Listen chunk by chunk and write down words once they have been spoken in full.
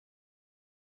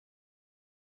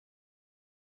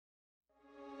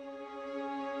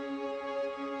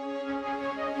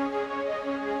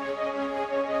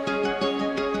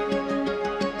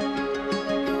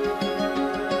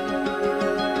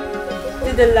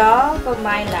the love of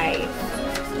my life.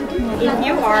 In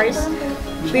few hours,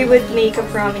 we would make a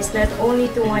promise not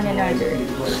only to one another,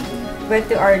 but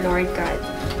to our Lord God.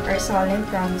 Our solemn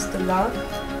promise to love,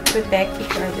 protect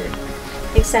each other.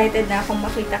 Excited na akong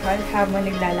makita ka habang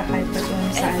naglalakad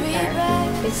patungo sa altar.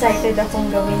 Excited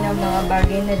akong gawin ang mga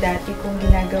bagay na dati kong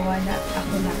ginagawa na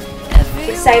ako na.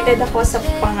 Excited ako sa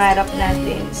pangarap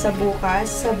natin, sa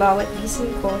bukas, sa bawat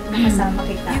gising ko na kasama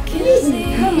kita.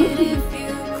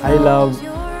 Hi, love.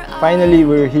 Finally,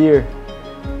 we're here.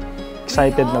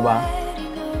 Excited na ba?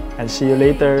 I'll see you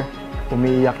later.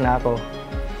 Umiiyak na ako.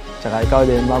 Tsaka ikaw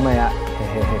din, mamaya.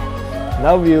 Hehehe.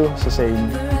 Love you, Suzanne.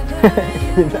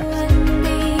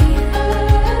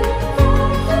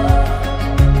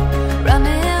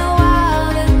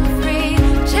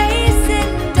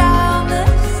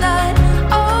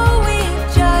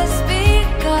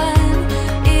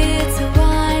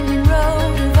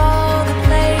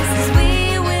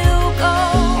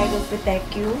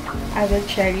 Protect you, I will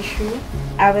cherish you,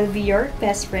 I will be your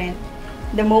best friend.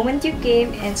 The moment you came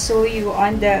and saw you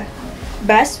on the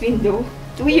bus window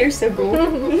 2 years ago,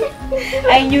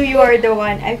 I knew you are the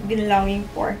one I've been longing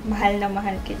for. Mahal na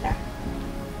mahal kita.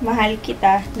 Mahal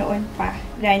kita noon pa,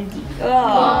 Randy.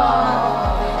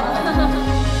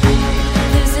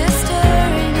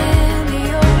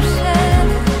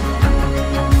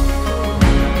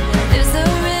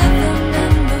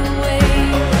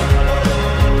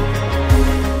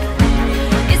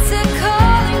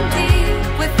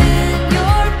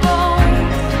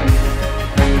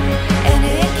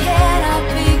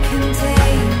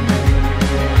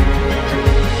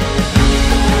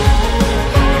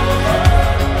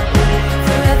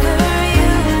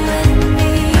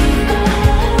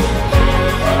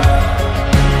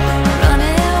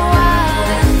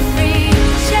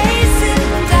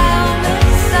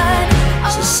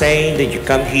 Saying that you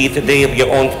come here today of your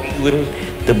own will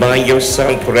to bind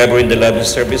yourself forever in the love and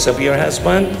service of your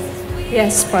husband?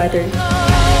 Yes, Father.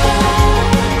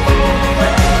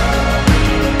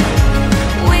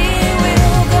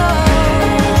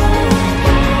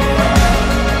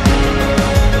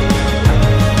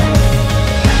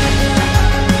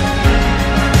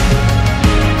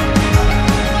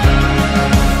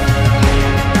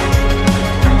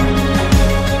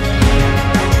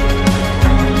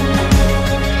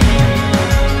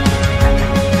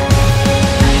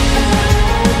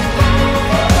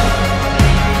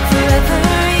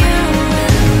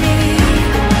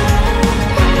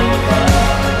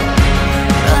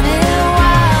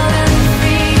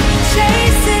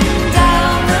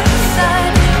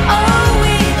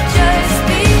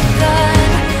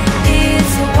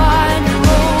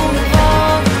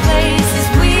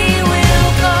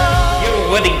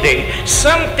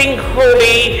 Something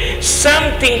holy,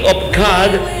 something of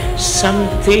God,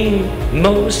 something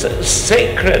most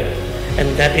sacred, and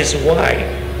that is why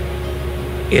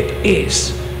it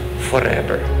is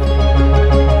forever.